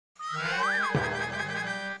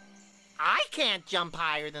can't jump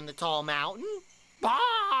higher than the tall mountain. Bah!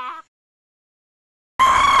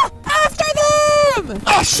 After them!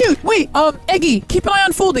 Oh shoot! Wait, Eggy, keep an eye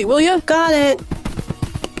on Foldy, will ya? Got it.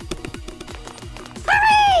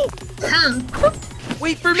 Hurry!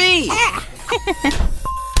 Wait for me!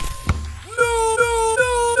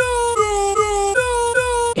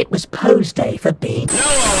 It was pose day for Big. Now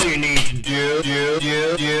all you need to do.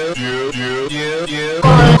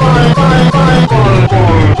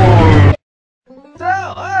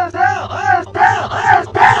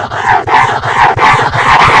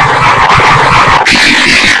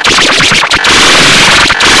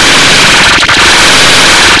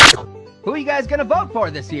 Who are you guys gonna vote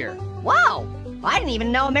for this year? Whoa! I didn't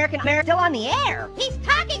even know American still on the air. He's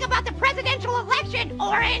talking about the presidential election,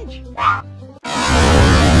 Orange!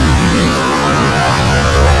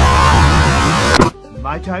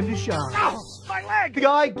 My time to shine. Ow! My leg! The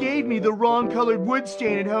guy gave me the wrong colored wood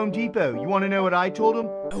stain at Home Depot. You want to know what I told him?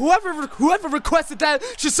 Whoever requested that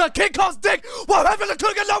should suck King Kong's dick while having the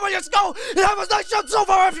cooking over your skull and have a nice shot so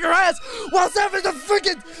far off your ass while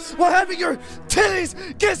having your titties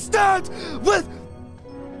get stabbed with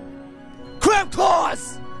crab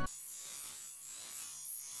claws!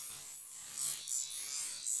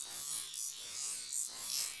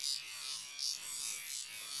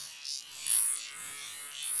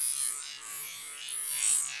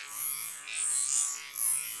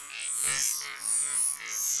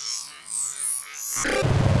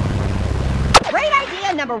 Great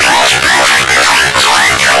idea number 1.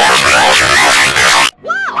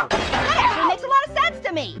 Wow! That actually makes a lot of sense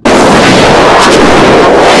to me!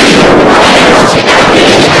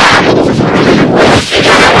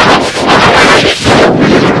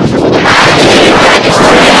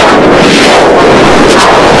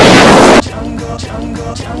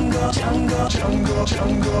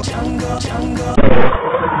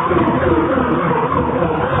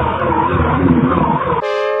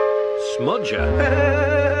 Smudger.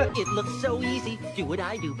 It looks so easy. Do what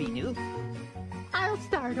I do, Binu. I'll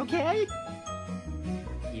start, okay?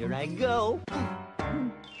 Here I go.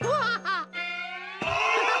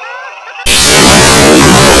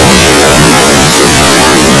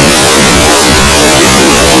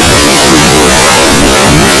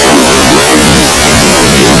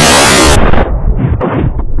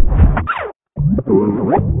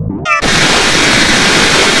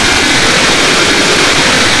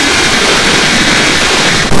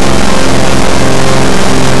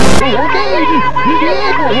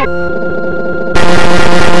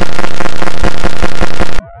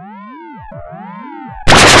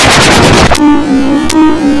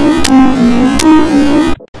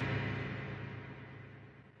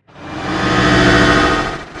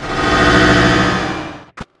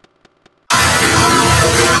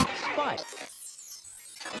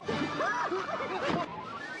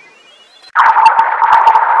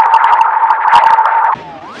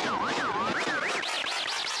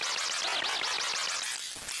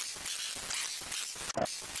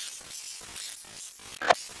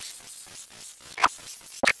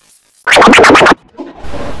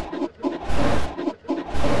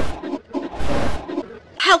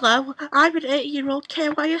 Hello, I'm an 8-year-old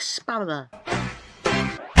KYS spammer.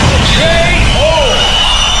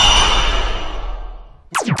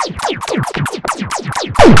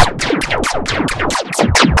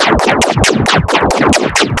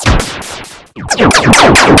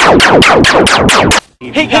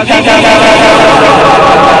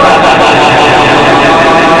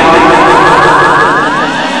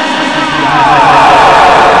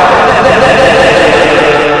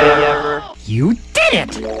 You did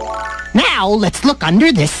it! Now let's look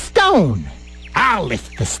under this stone. I'll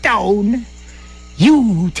lift the stone.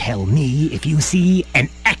 You tell me if you see an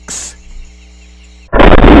X.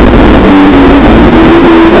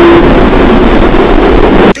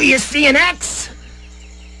 Do you see an X?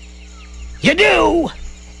 You do!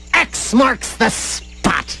 X marks the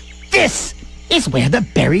spot. This is where the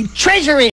buried treasure is.